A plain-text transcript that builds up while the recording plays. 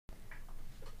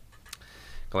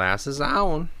Glasses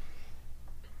on.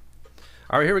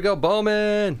 All right, here we go.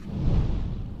 Bowman.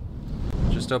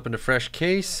 Just opened a fresh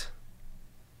case.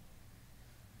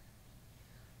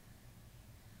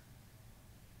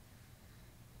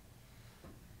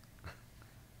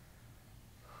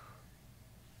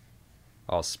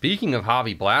 Oh, speaking of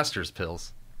Hobby Blasters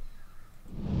pills.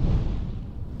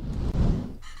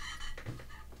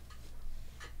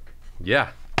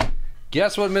 Yeah.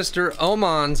 Guess what Mr.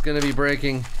 Oman's going to be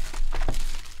breaking?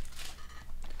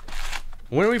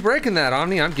 When are we breaking that,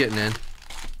 Omni? I'm getting in.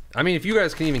 I mean, if you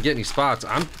guys can even get any spots,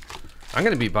 I'm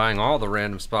going to be buying all the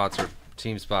random spots or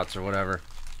team spots or whatever.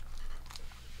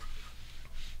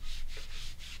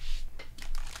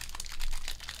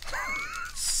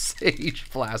 Sage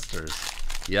Blasters.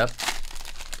 Yep.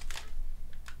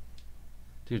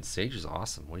 Dude, Sage is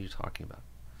awesome. What are you talking about?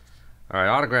 All right,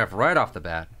 autograph right off the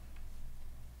bat.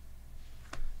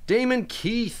 Damon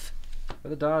Keith for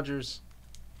the Dodgers.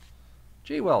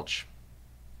 J. Welch.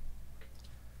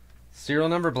 Serial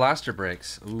number blaster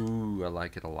breaks. Ooh, I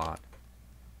like it a lot.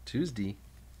 Tuesday.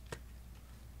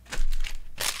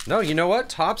 No, you know what?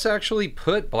 Topps actually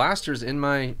put blasters in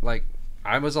my, like,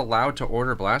 I was allowed to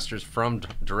order blasters from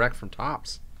direct from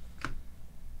Topps.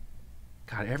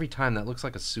 God, every time that looks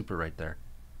like a super right there.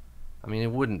 I mean,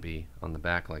 it wouldn't be on the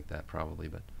back like that probably,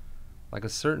 but like a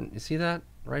certain, you see that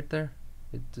right there?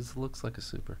 It just looks like a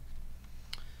super.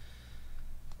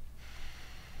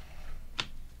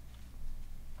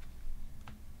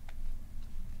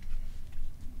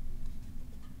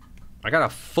 I got a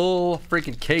full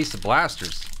freaking case of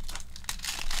blasters.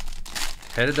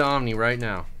 Headed to Omni right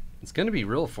now. It's going to be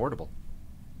real affordable.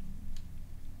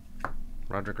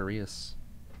 Roderick Arias.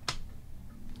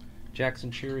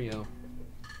 Jackson Cheerio.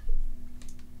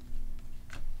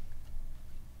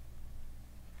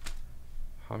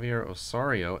 Javier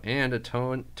Osario and a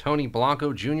Tony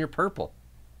Blanco Jr. purple.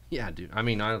 Yeah, dude. I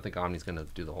mean, I don't think Omni's going to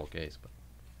do the whole case, but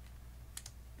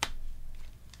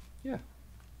yeah.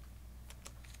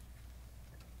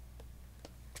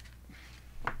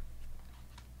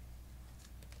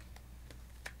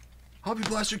 Hobby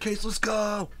Blaster case, let's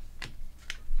go!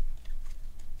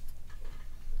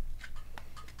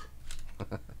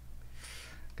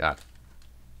 God.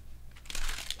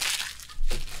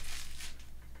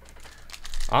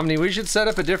 Omni, we should set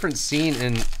up a different scene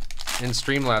in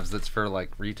Streamlabs that's for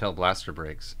like retail blaster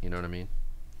breaks. You know what I mean?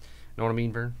 Know what I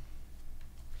mean, Vern?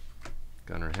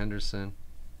 Gunnar Henderson.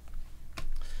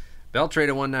 Beltrade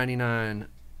at 199.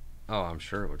 Oh, I'm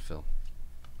sure it would fill.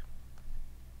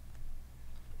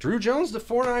 Drew Jones to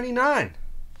 499.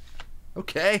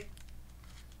 Okay.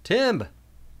 Tim.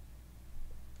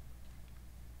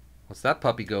 What's that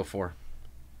puppy go for?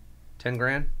 10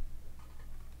 grand?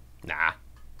 Nah.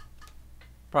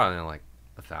 Probably only like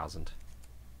 1,000.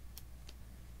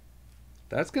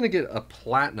 That's gonna get a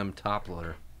platinum top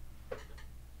loader.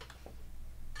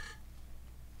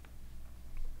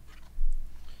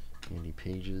 Andy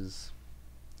Pages.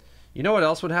 You know what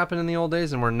else would happen in the old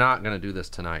days? And we're not gonna do this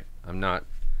tonight.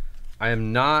 I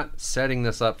am not setting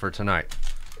this up for tonight.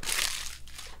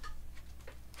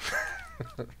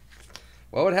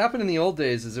 What would happen in the old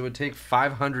days is it would take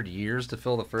 500 years to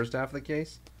fill the first half of the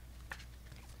case.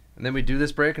 And then we'd do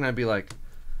this break and I'd be like,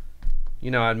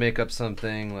 you know, I'd make up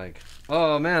something like,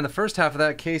 oh man, the first half of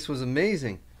that case was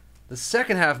amazing. The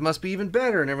second half must be even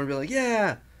better. And everyone would be like,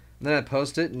 yeah. And then I'd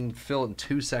post it and fill it in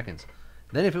 2 seconds.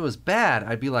 Then if it was bad,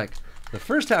 I'd be like, the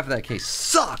first half of that case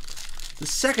sucked. The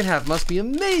second half must be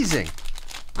amazing.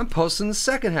 I'm posting the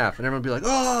second half. And everyone would be like,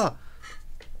 oh.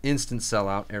 Instant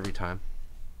sellout every time.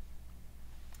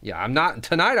 Yeah,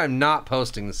 tonight I'm not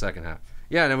posting the second half.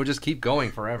 Yeah, and it would just keep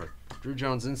going forever. Drew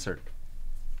Jones insert.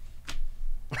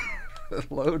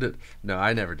 Loaded. No,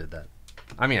 I never did that.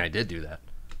 I mean, I did do that.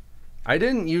 I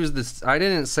didn't use this. I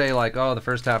didn't say like, oh, the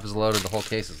first half is loaded, the whole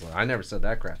case is loaded. I never said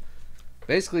that crap.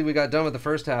 Basically, we got done with the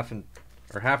first half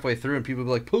or halfway through, and people would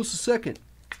be like, post the second.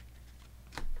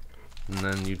 And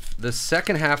then the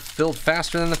second half filled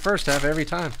faster than the first half every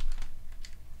time.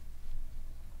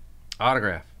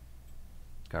 Autograph.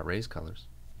 Got Rays colors.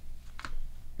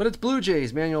 But it's Blue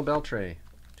Jays, Manuel Beltre.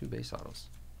 2 base autos.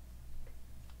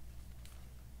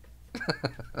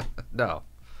 No.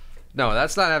 No,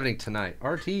 that's not happening tonight.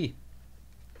 RT.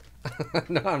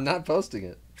 No, I'm not posting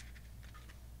it.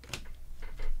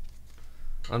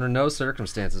 Under no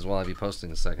circumstances will I be posting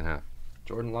the second half.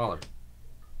 Jordan Lawler.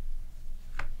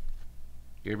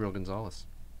 Gabriel Gonzalez.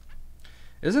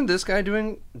 Isn't this guy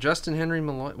doing Justin Henry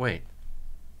Malloy? Wait.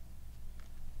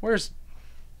 Where's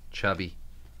Chubby?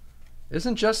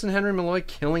 Isn't Justin Henry Malloy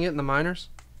killing it in the minors?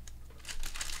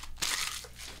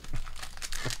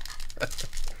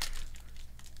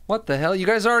 What the hell? You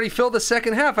guys already filled the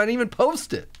second half. I didn't even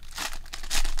post it.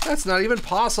 That's not even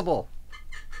possible.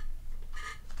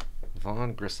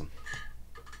 Vaughn Grissom.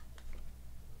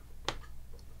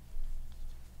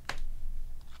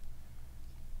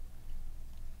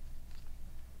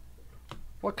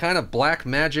 What kind of black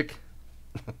magic?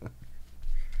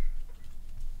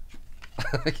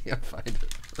 I can't find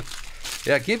it.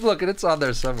 Yeah, keep looking. It's on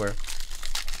there somewhere.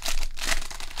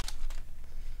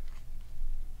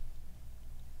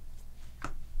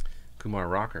 Kumar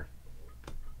Rocker.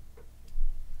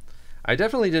 I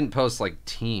definitely didn't post like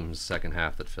teams second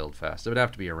half that filled fast. It would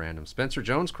have to be a random. Spencer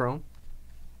Jones Chrome.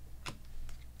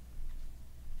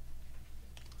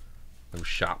 No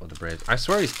shot with the Braves. I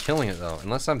swear he's killing it though.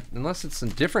 Unless it's a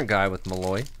different guy with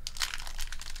Malloy.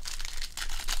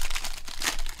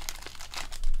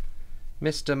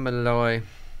 Mr. Malloy.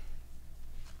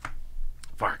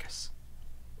 Vargas.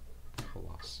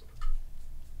 Colos.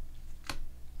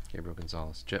 Gabriel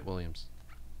Gonzalez. Jet Williams.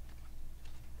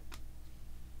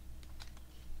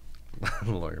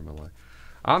 Lawyer Malloy.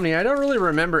 Omni, I don't really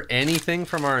remember anything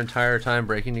from our entire time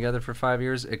breaking together for 5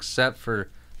 years except for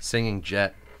singing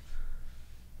Jet.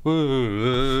 And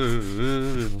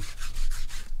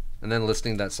then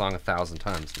listening to that song 1,000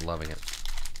 times and loving it.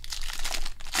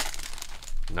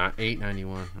 Not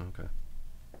 891. Okay.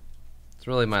 It's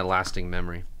really my lasting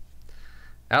memory.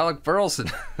 Alec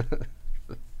Burleson.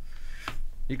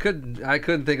 I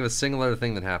couldn't think of a single other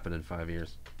thing that happened in 5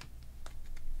 years.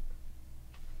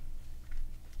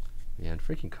 Yeah, and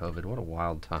freaking COVID. What a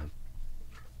wild time.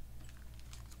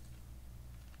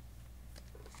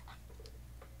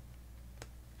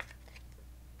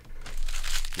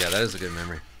 Yeah, that is a good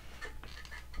memory.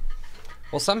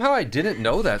 Well, somehow I didn't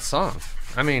know that song.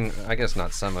 I mean, I guess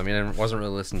not some. I mean, I wasn't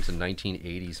really listening to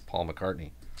 1980s Paul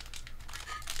McCartney.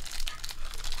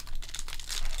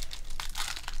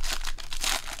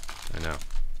 I know.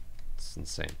 It's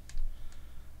insane.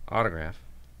 Autograph.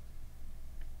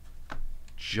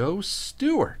 Joe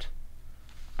Stewart.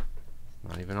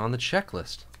 Not even on the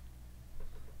checklist.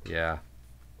 Yeah.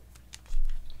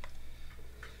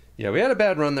 Yeah, we had a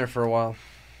bad run there for a while.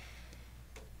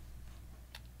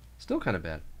 Still kind of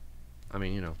bad. I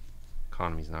mean, you know,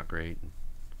 economy's not great.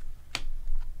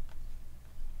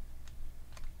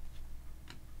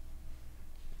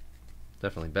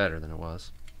 Definitely better than it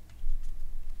was.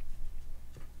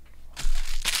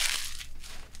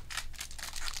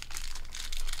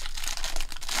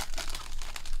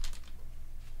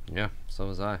 Yeah, so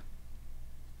was I.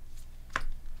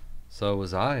 So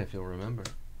was I, if you'll remember.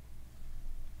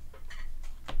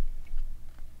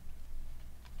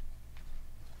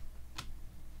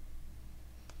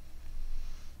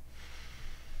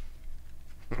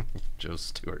 Joe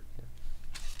Stewart.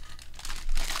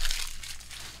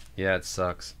 Yeah, it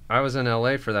sucks. I was in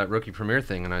LA for that rookie premiere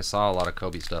thing and I saw a lot of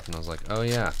Kobe stuff and I was like, oh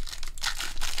yeah.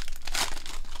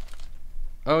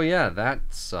 Oh yeah, that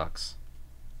sucks.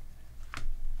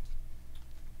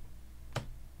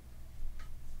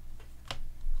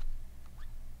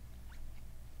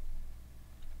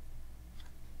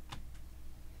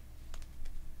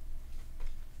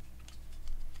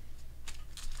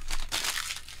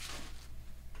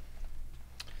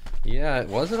 Yeah,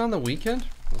 was it on the weekend?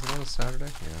 Was it on a Saturday?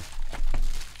 Yeah.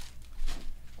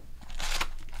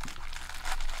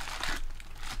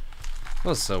 That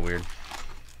was so weird.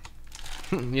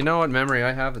 You know what memory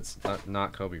I have? It's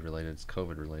not Kobe related, it's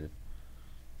COVID related.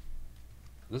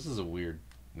 This is a weird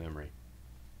memory.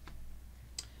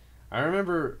 I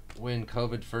remember when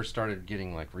COVID first started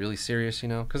getting like really serious, you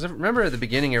know? Because remember at the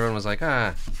beginning everyone was like,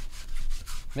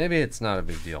 maybe it's not a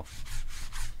big deal.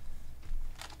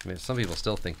 I mean, some people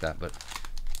still think that, but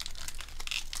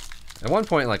at one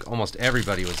point, like, almost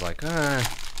everybody was like,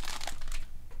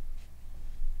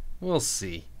 we'll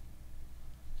see.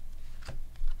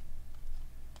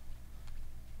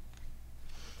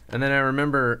 And then I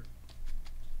remember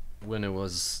when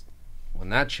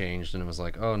that changed, and it was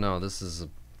like, oh no, this is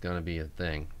gonna be a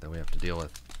thing that we have to deal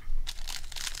with.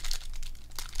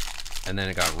 And then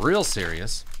it got real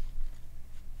serious.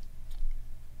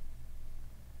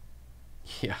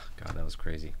 Yeah, God, that was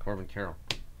crazy. Corbin Carroll.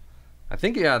 I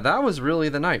think, yeah, that was really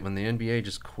the night when the NBA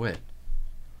just quit.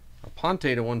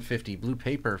 Aponte to 150, blue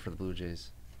paper for the Blue Jays.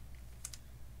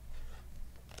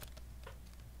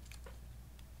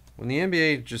 When the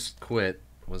NBA just quit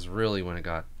was really when it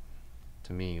got,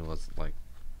 to me, was like,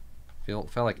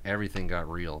 felt like everything got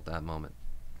real at that moment.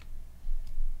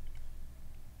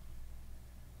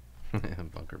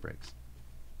 Bunker breaks.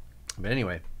 But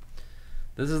anyway.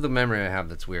 This is the memory I have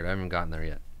that's weird. I haven't gotten there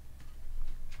yet.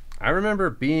 I remember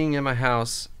being in my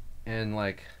house and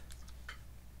like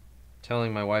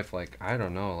telling my wife, like, I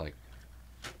don't know, like,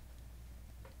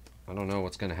 I don't know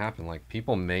what's going to happen. Like,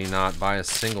 people may not buy a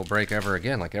single break ever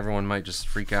again. Like, everyone might just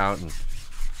freak out and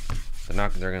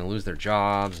they're going to lose their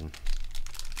jobs. And,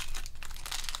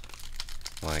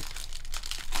 like,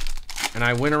 and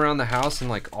I went around the house and,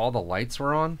 like, all the lights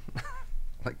were on.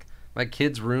 Like, my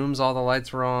kids' rooms, all the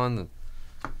lights were on. The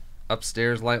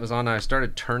upstairs light was on. And I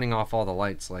started turning off all the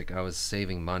lights like I was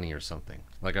saving money or something.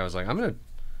 Like, I was like, I'm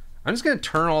just going to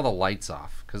turn all the lights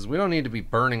off because we don't need to be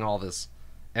burning all this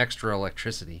extra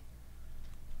electricity.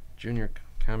 Junior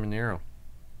Caminero.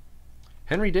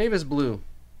 Henry Davis blue.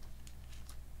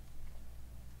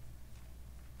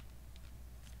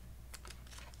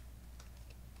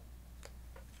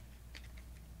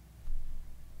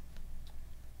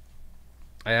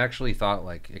 I actually thought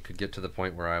like it could get to the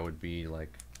point where I would be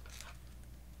like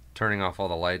turning off all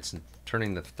the lights and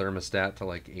turning the thermostat to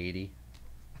like 80.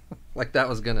 Like that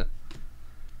was gonna,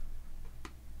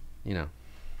 you know,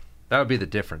 that would be the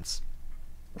difference.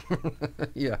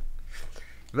 Yeah.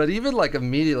 But even like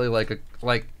immediately, like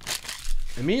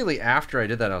immediately after I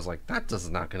did that, I was like, that is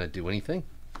not gonna do anything.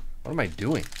 What am I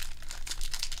doing?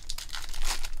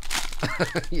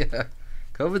 Yeah.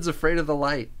 COVID's afraid of the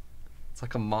light. It's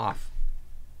like a moth.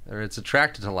 Or it's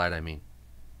attracted to light, I mean.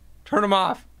 Turn them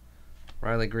off.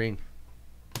 Riley Green.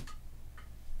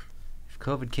 If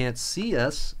COVID can't see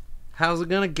us, how's it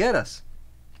gonna get us?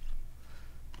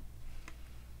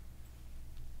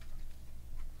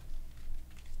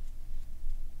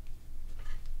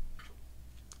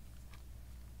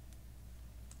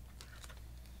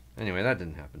 Anyway, that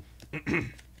didn't happen. It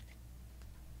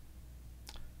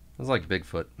was like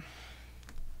Bigfoot.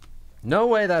 No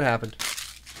way that happened.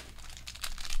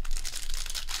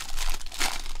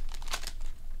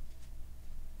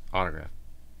 Autograph.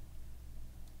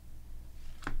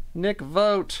 Nick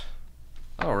Vogt.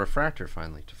 Oh, refractor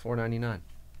finally to $4.99.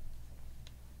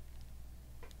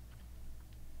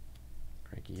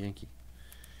 Cranky Yankee.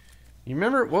 You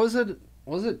remember, what was it?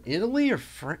 Was it Italy or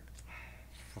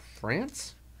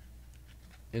France?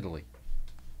 Italy.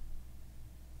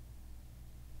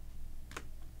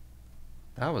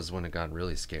 That was when it got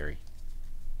really scary.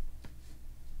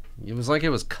 It was like it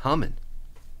was coming.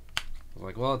 I was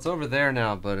like, well, it's over there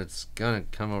now, but it's gonna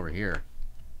come over here.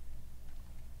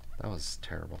 That was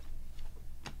terrible.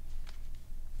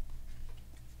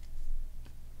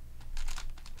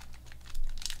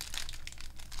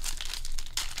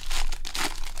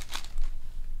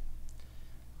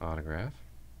 Autograph.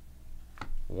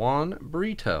 Juan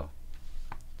Brito.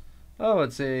 Oh,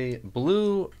 it's a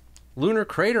blue lunar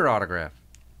crater autograph.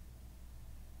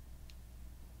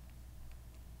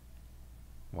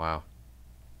 Wow.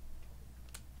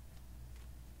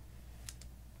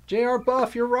 J.R.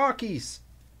 Buff, your Rockies.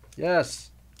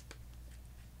 Yes.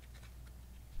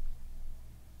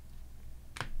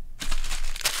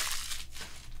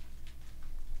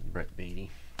 Brett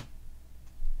Beatty.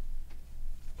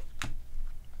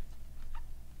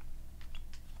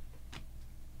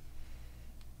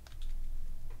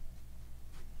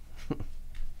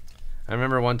 I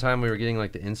remember one time we were getting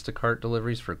like the Instacart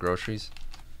deliveries for groceries,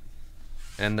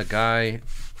 and the guy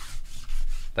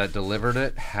that delivered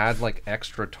it had like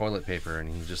extra toilet paper,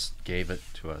 and he just gave it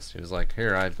to us. He was like,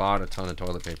 here, I bought a ton of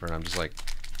toilet paper, and I'm just like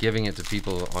giving it to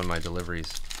people on my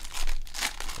deliveries.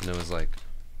 And it was like,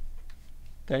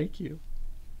 thank you.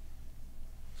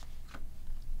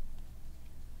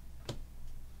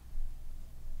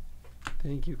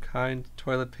 Thank you, kind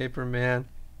toilet paper man.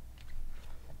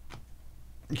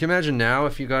 You can imagine now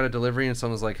if you got a delivery and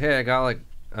someone's like, hey,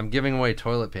 I'm giving away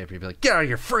toilet paper. You'd be like, get out of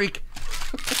here, freak!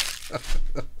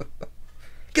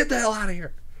 Get the hell out of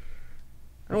here!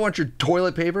 I don't want your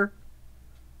toilet paper.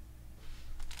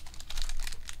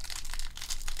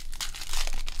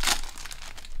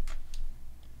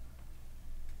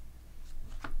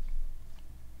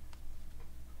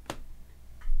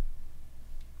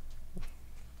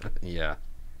 Yeah.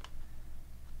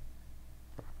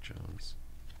 Brock Jones.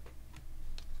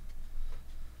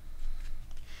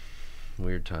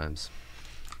 Weird times.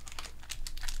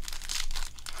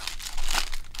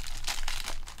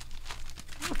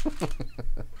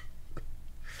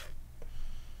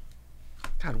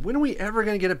 God, when are we ever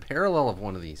going to get a parallel of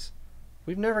one of these?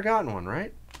 We've never gotten one,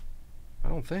 right? I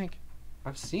don't think.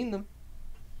 I've seen them.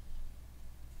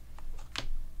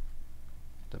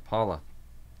 DePaula.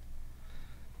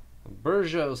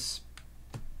 Burgos.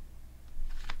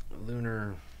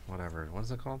 Lunar, whatever. What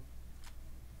is it called?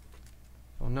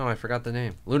 Oh no, I forgot the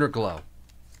name. Lunar Glow.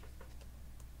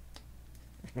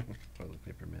 Toilet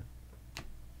paper man.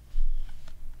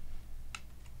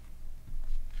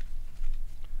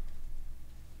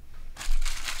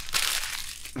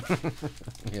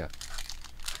 Yeah.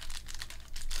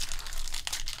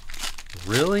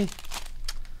 Really?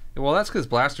 Well, that's because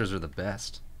blasters are the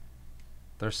best.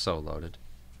 They're so loaded.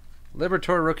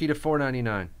 Libertor rookie to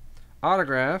 $4.99.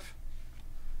 Autograph.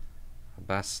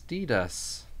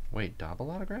 Bastidas. Wait, double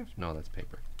autograph? No, that's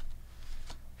paper.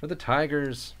 For the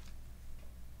Tigers.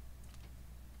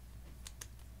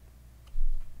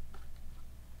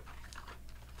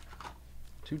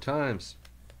 Two times.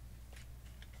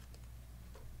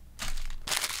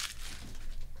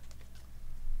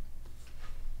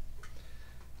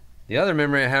 The other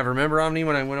memory I have, remember, Omni,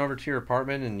 when I went over to your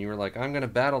apartment and you were like, I'm going to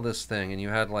battle this thing, and you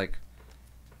had like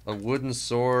a wooden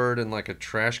sword and like a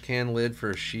trash can lid for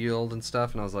a shield and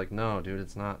stuff, and I was like, no, dude,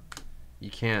 it's not. You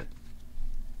can't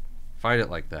fight it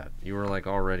like that. You were like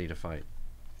all ready to fight.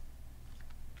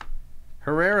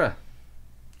 Herrera.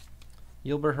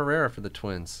 Yilbert Herrera for the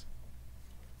Twins.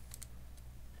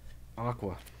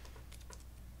 Aqua.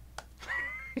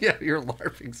 Yeah, your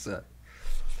LARPing set.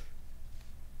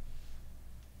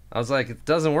 I was like, it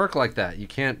doesn't work like that. You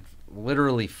can't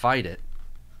literally fight it.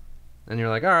 And you're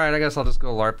like, alright, I guess I'll just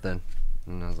go LARP then.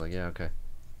 And I was like, yeah, okay.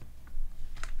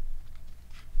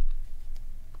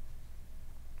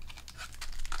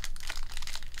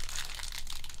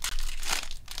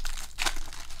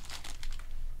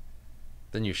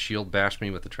 Then you shield bashed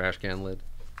me with the trash can lid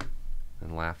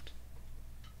and laughed.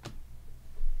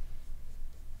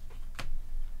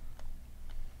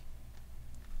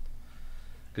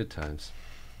 Good times.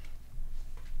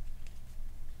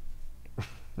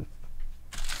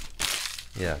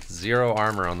 Yeah, 0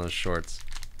 armor on those shorts.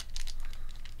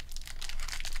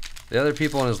 The other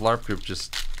people in his LARP group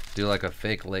just do like a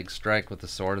fake leg strike with the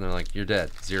sword, and they're like, you're dead.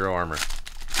 0 armor.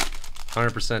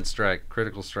 100% strike.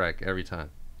 Critical strike every time.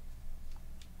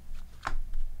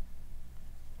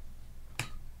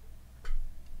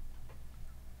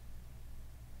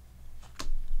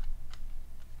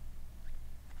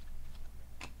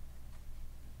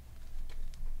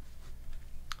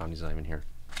 Omni's not even here.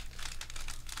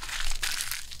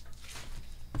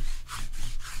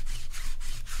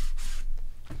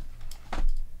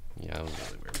 Yeah, that was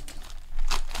really weird.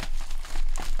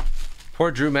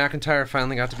 Poor Drew McIntyre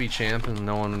finally got to be champ and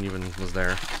no one even was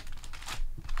there.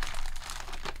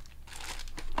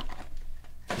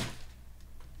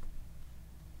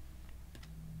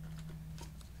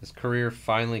 His career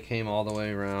finally came all the way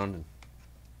around and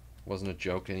wasn't a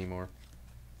joke anymore.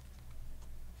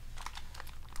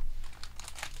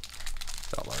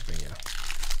 Felt LARPing, yeah.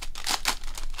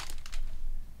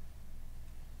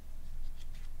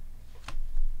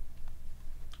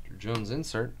 Jones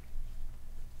insert.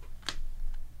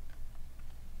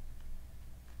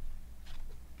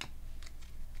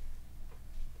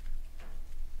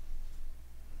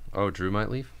 Oh, Drew might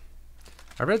leave?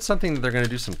 I read something that they're going to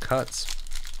do some cuts.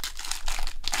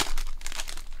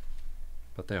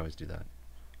 But they always do that.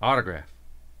 Autograph.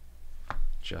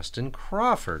 Justin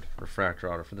Crawford.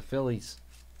 Refractor auto for the Phillies.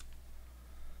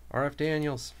 R.F.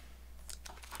 Daniels.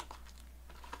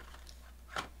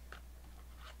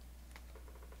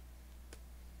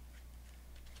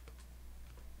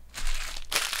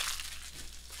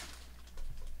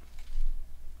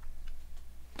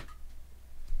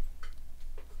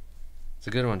 It's a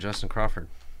good one, Justin Crawford.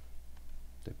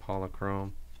 De Paula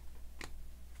Chrome.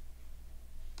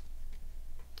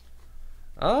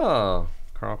 Oh,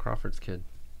 Carl Crawford's kid.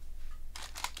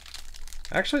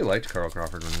 I actually liked Carl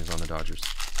Crawford when he was on the Dodgers.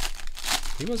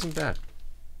 He wasn't bad.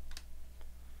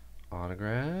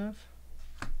 Autograph.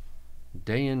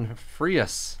 Dayan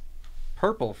Frias.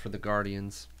 Purple for the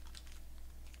Guardians.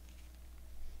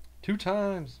 2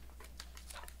 times.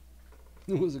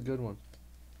 It was a good one.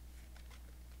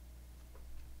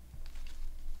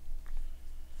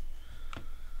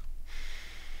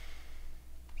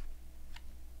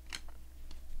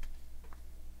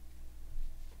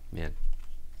 Man.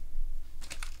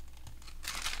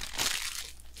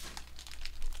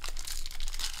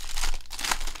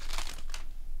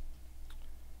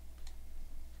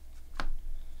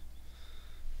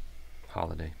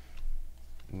 Holiday.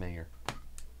 Mayor.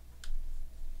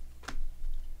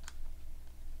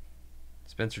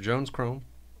 Spencer Jones Chrome.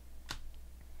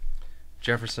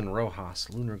 Jefferson Rojas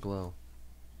Lunar Glow.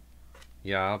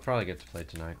 Yeah, I'll probably get to play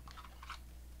tonight.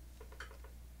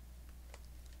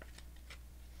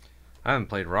 I haven't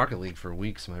played Rocket League for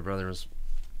weeks. My brother was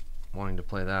wanting to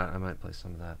play that. I might play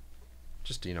some of that.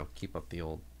 Just to, you know, keep up the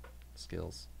old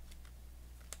skills.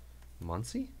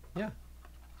 Muncie? Yeah.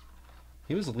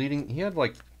 He was leading. He had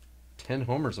like 10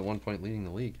 homers at one point leading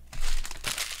the league. I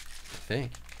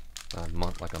think. A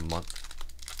month, like a month.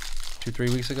 2-3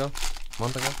 weeks ago? A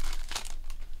month ago?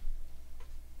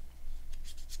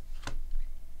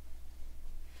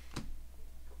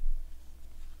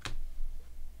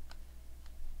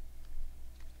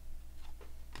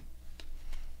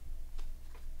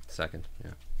 Second,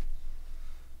 yeah.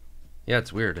 Yeah,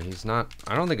 it's weird. He's not...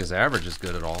 I don't think his average is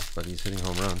good at all, but he's hitting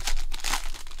home runs.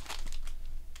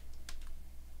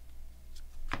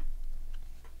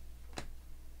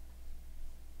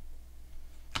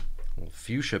 Little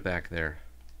fuchsia back there.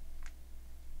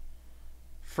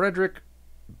 Frederick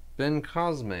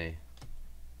Ben-Cosme.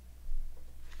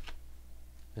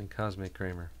 Ben-Cosme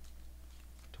Kramer.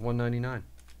 To 199.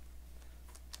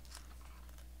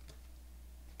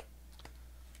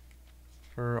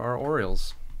 For our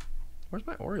Orioles. Where's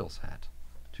my Orioles hat?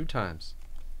 2 times.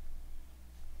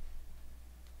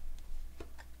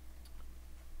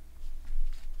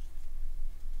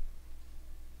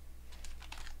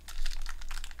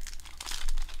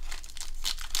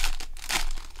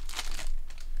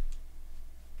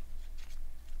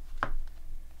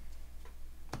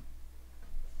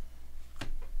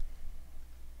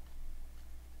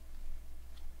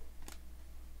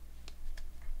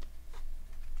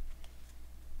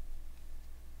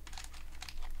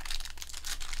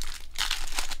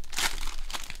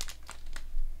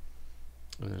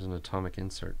 Oh, there's an atomic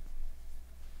insert.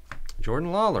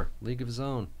 Jordan Lawler, League of His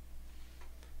Own.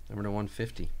 Number to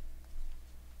 150.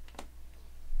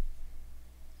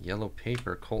 Yellow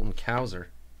paper, Colton Cowser.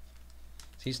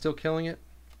 Is he still killing it?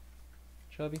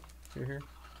 Chubby, you're here.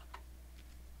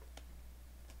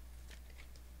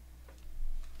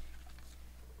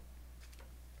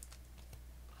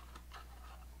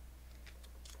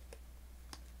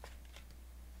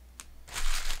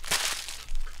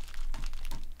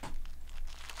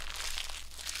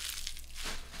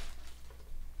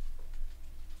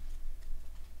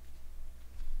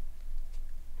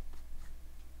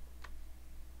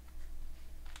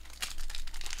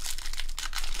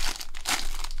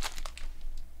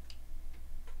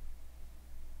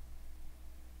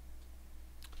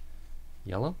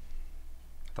 Yellow?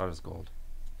 I thought it was gold.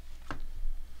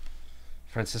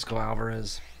 Francisco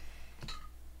Alvarez.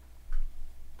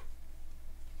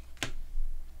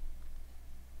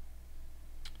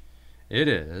 It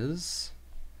is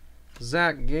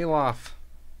Zach Geloff.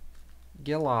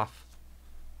 Geloff.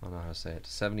 I don't know how to say it.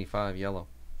 75 yellow.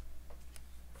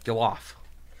 Geloff.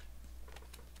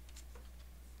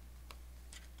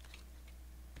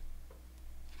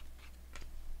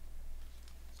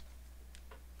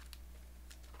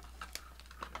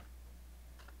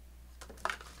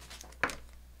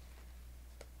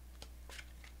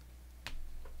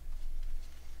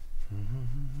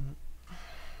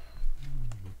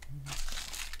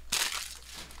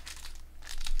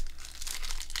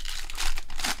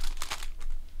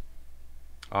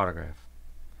 Autograph.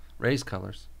 Rays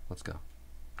colors. Let's go.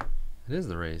 It is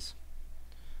the Rays.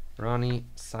 Ronnie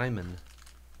Simon.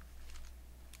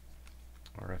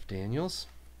 RF Daniels.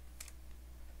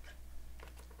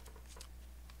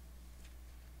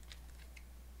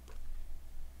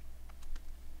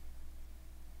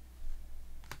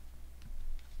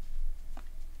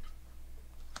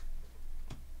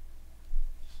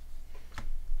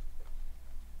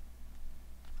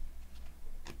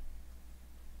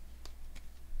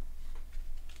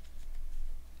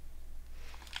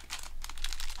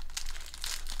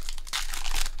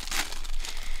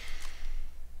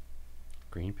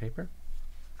 Green paper.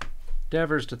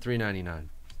 Devers to 399.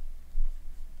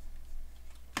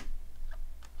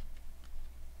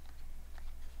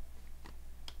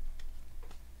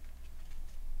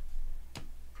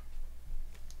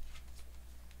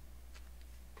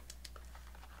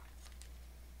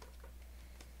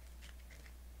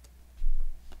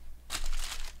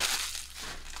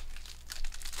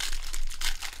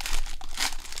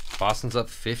 Boston's up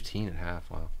 15.5.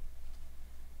 Wow.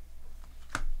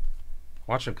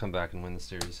 Watch them come back and win the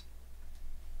series.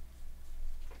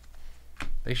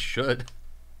 They should.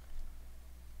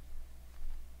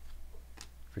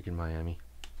 Freaking Miami.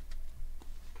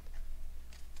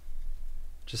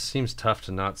 Just seems tough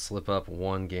to not slip up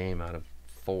one game out of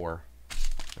 4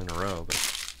 in a row, but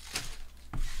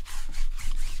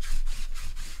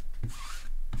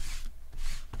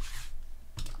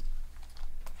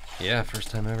yeah, first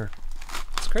time ever.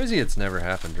 It's crazy it's never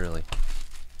happened, really.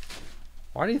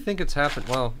 Why do you think it's happened?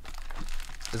 Well,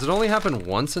 does it only happen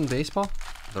once in baseball?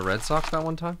 The Red Sox that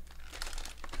one time?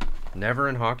 Never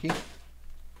in hockey?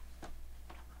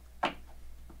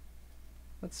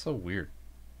 That's so weird.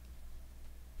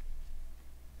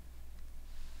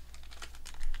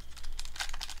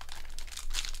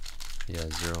 Yeah,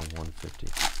 0 and 150.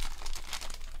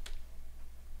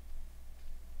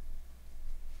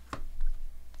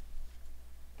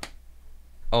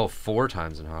 Oh, 4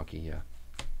 times in hockey, yeah.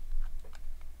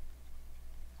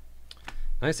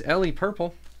 Nice Ellie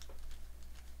purple.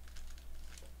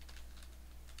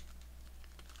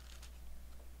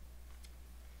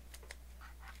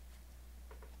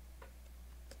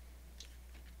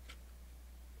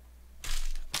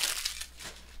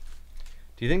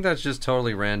 Do you think that's just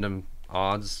totally random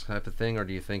odds type of thing, or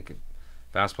do you think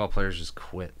basketball players just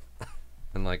quit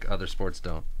and like other sports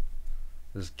don't?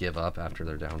 Just give up after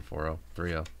they're down 4-0,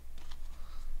 3-0.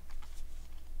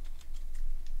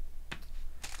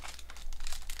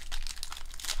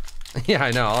 Yeah, I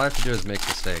know. All I have to do is make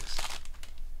mistakes.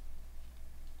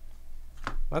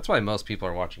 That's why most people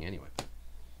are watching anyway.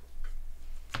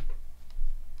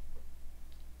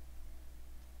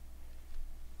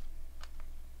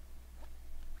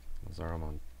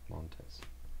 Lazaro Montes.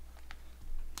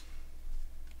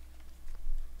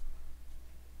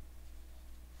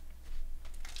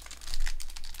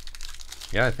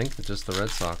 Yeah, I think just the Red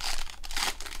Sox.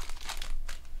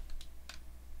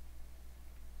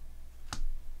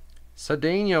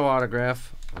 Cedeno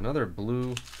autograph. Another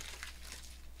blue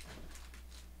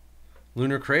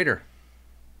lunar crater.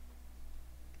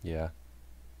 Yeah.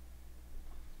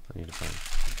 I need to find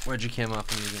wedgie cam off.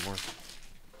 I need to get more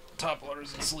top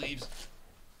loaders and sleeves.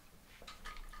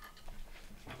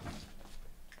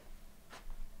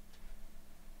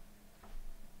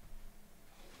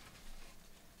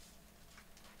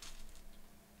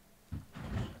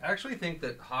 I actually think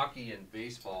that hockey and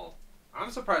baseball,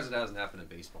 I'm surprised it hasn't happened in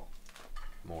baseball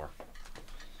more.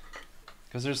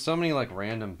 Because there's so many like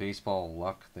random baseball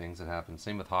luck things that happen.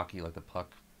 Same with hockey, like the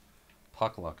puck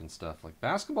luck and stuff. Like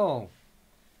basketball,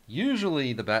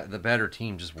 usually the better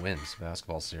team just wins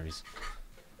basketball series.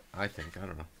 I think. I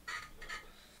don't know.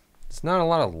 It's not a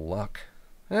lot of luck.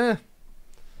 I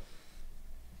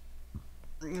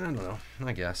don't know.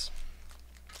 I guess.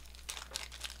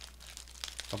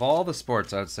 Of all the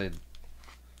sports, I would say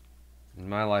in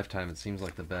my lifetime, it seems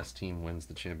like the best team wins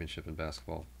the championship in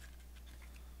basketball.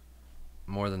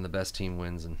 More than the best team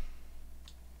wins in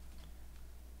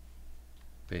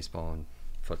baseball and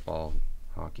football and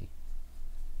hockey.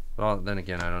 But then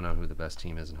again, I don't know who the best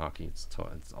team is in hockey. It's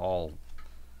all...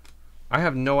 I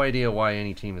have no idea why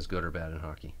any team is good or bad in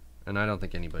hockey. And I don't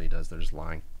think anybody does. They're just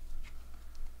lying.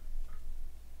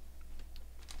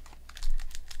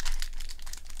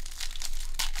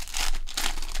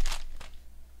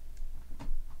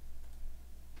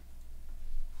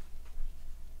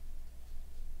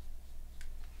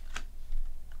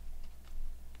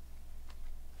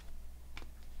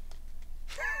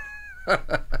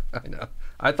 I know.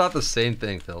 I thought the same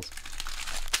thing, Phils.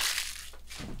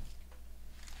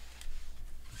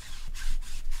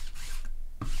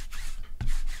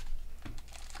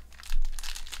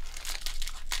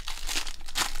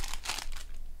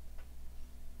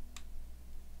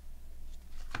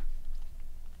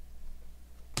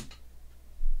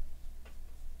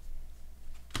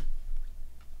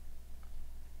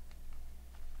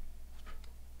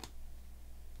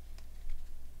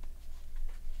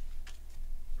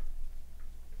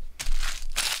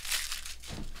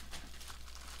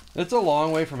 It's a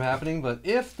long way from happening, but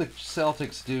if the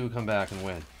Celtics do come back and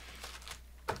win,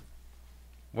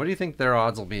 what do you think their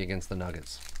odds will be against the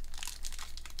Nuggets?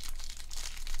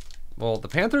 Well, the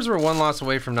Panthers were one loss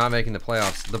away from not making the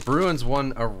playoffs. The Bruins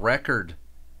won a record,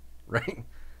 right?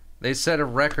 They set a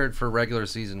record for regular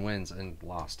season wins and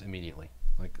lost immediately.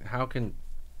 Like, how can...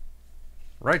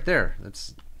 Right there.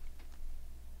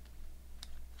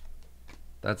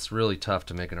 That's really tough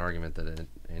to make an argument that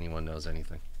anyone knows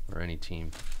anything, or any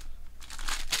team.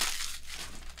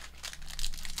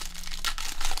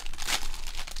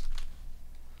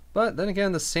 But then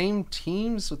again, the same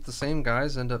teams with the same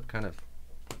guys end up kind of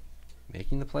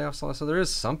making the playoffs a lot. So there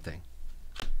is something.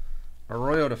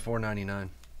 Arroyo to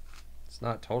 499. It's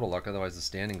not total luck, otherwise the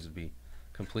standings would be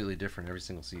completely different every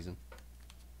single season.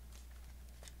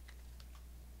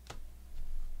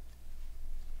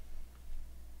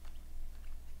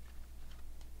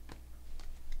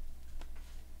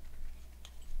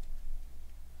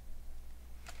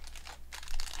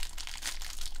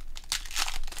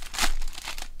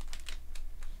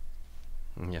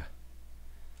 Yeah.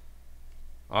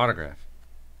 Autograph.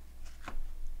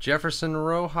 Jefferson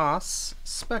Rojas,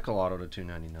 Speckle auto to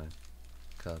 299.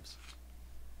 Cubs.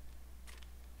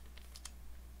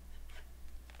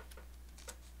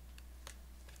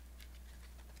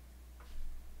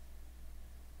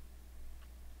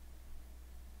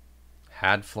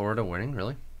 Had Florida winning,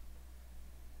 really?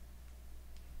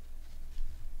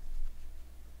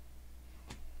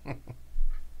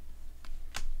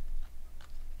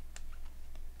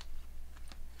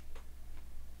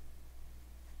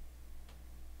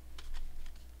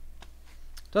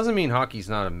 Doesn't mean hockey's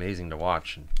not amazing to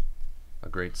watch and a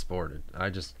great sport. I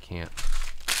just can't.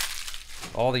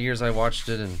 All the years I watched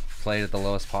it and played at the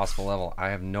lowest possible level, I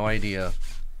have no idea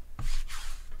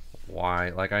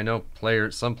why. Like, I know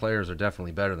some players are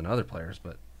definitely better than other players,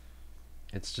 but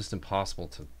it's just impossible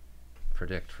to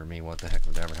predict for me what the heck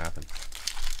would ever happen.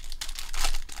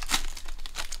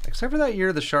 Except for that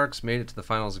year the Sharks made it to the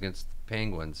finals against the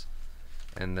Penguins,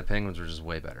 and the Penguins were just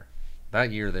way better.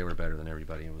 That year they were better than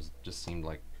everybody. It was just seemed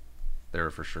like they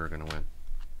were for sure going to win.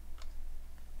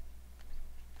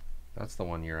 That's the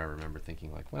one year I remember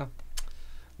thinking like, well,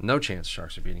 no chance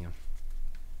Sharks are beating them.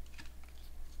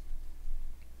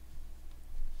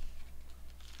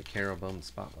 The Caro Bowman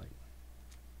Spotlight.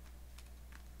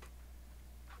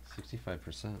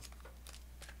 65%.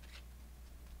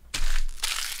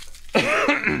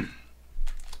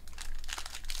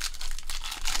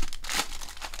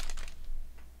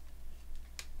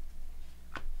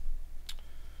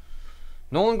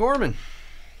 Nolan Gorman.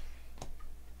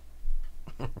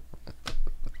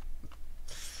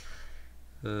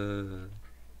 The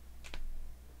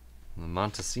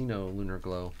Montesino Lunar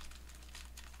Glow.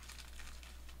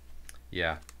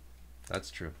 Yeah,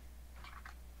 that's true.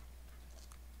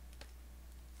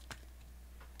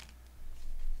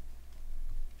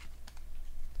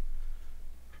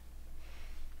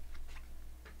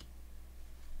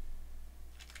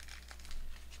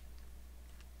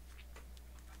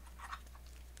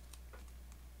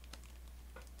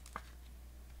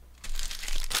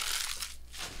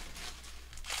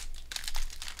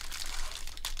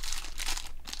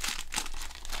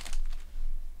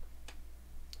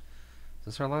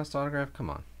 Is this our last autograph?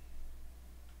 Come on.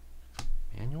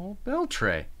 Manuel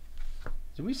Beltre.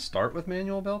 Did we start with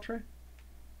Manuel Beltre?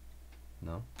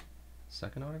 No.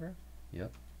 Second autograph?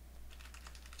 Yep.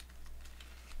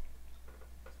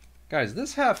 Guys,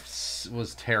 this half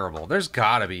was terrible. There's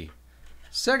gotta be.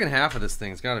 Second half of this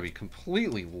thing's gotta be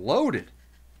completely loaded.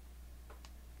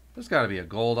 There's gotta be a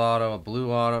gold auto, a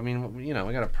blue auto. I mean, you know,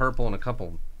 we got a purple and a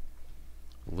couple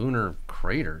lunar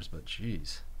craters, but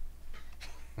jeez.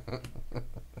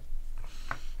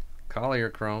 Collier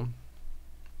Chrome.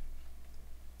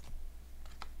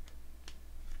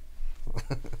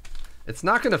 It's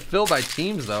not going to fill by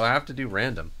teams, though. I have to do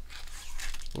random.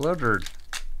 Lillard.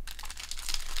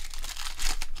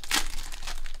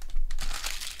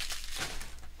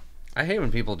 I hate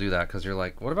when people do that because you're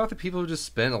like, what about the people who just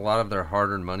spend a lot of their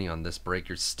hard-earned money on this break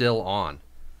you're still on?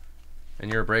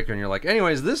 And you're a breaker and you're like,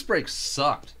 anyways, this break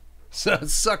sucked. So it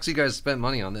sucks you guys spent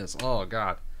money on this. Oh,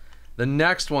 God. The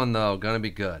next one, though, gonna be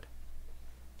good.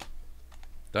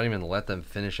 Don't even let them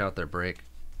finish out their break.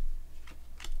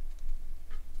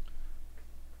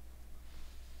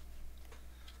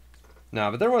 No,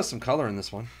 but there was some color in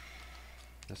this one.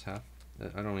 This half.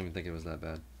 I don't even think it was that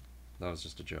bad. That was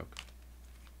just a joke.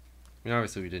 I mean,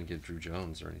 obviously we didn't get Drew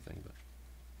Jones or anything, but...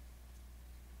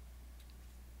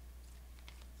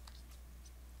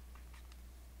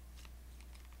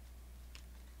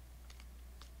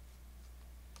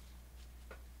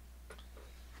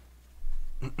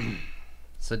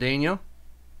 Cedeno,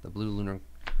 the blue lunar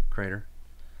crater.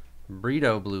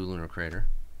 Brito blue lunar crater.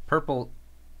 Purple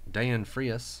Dan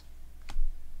Frias.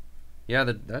 Yeah,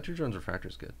 that Drew Jones refractor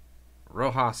is good.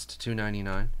 Rojas to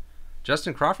 299.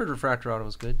 Justin Crawford refractor auto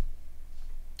was good.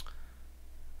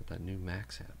 What that new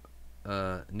Max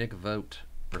had. Nick Vogt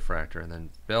refractor, and then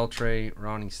Beltre,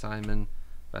 Ronnie Simon,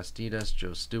 Bastidas,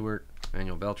 Joe Stewart,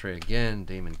 Manuel Beltre again,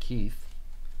 Damon Keith.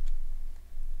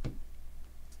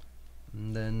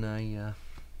 And then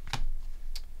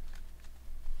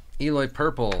Eloy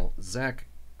Purple, Zach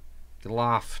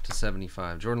Gloff to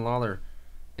 75, Jordan Lawler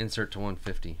insert to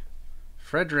 150,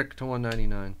 Frederick to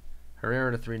 199,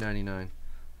 Herrera to 399,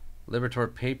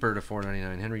 Libertor Paper to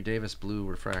 499, Henry Davis Blue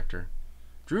refractor,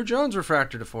 Drew Jones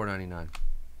refractor to 499.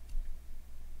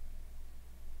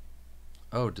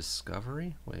 Oh,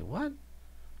 Discovery? Wait, what?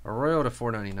 Arroyo to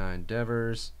 499,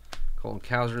 Devers, Colton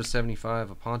Cowser to 75,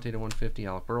 Aponte to 150,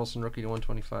 Alec Burleson rookie to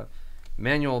 125,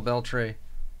 Manuel Beltre,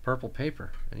 Purple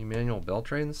Paper. Any Manuel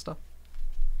Beltre in this stuff?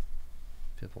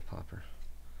 Pipple Popper.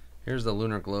 Here's the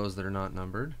lunar glows that are not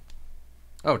numbered.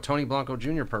 Oh, Tony Blanco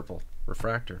Jr. Purple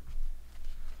refractor.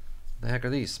 The heck are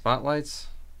these? Spotlights,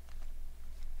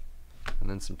 and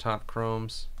then some top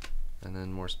chromes, and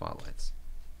then more spotlights.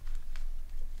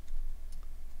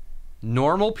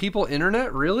 Normal people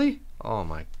internet, really? Oh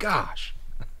my gosh,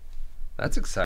 that's exciting.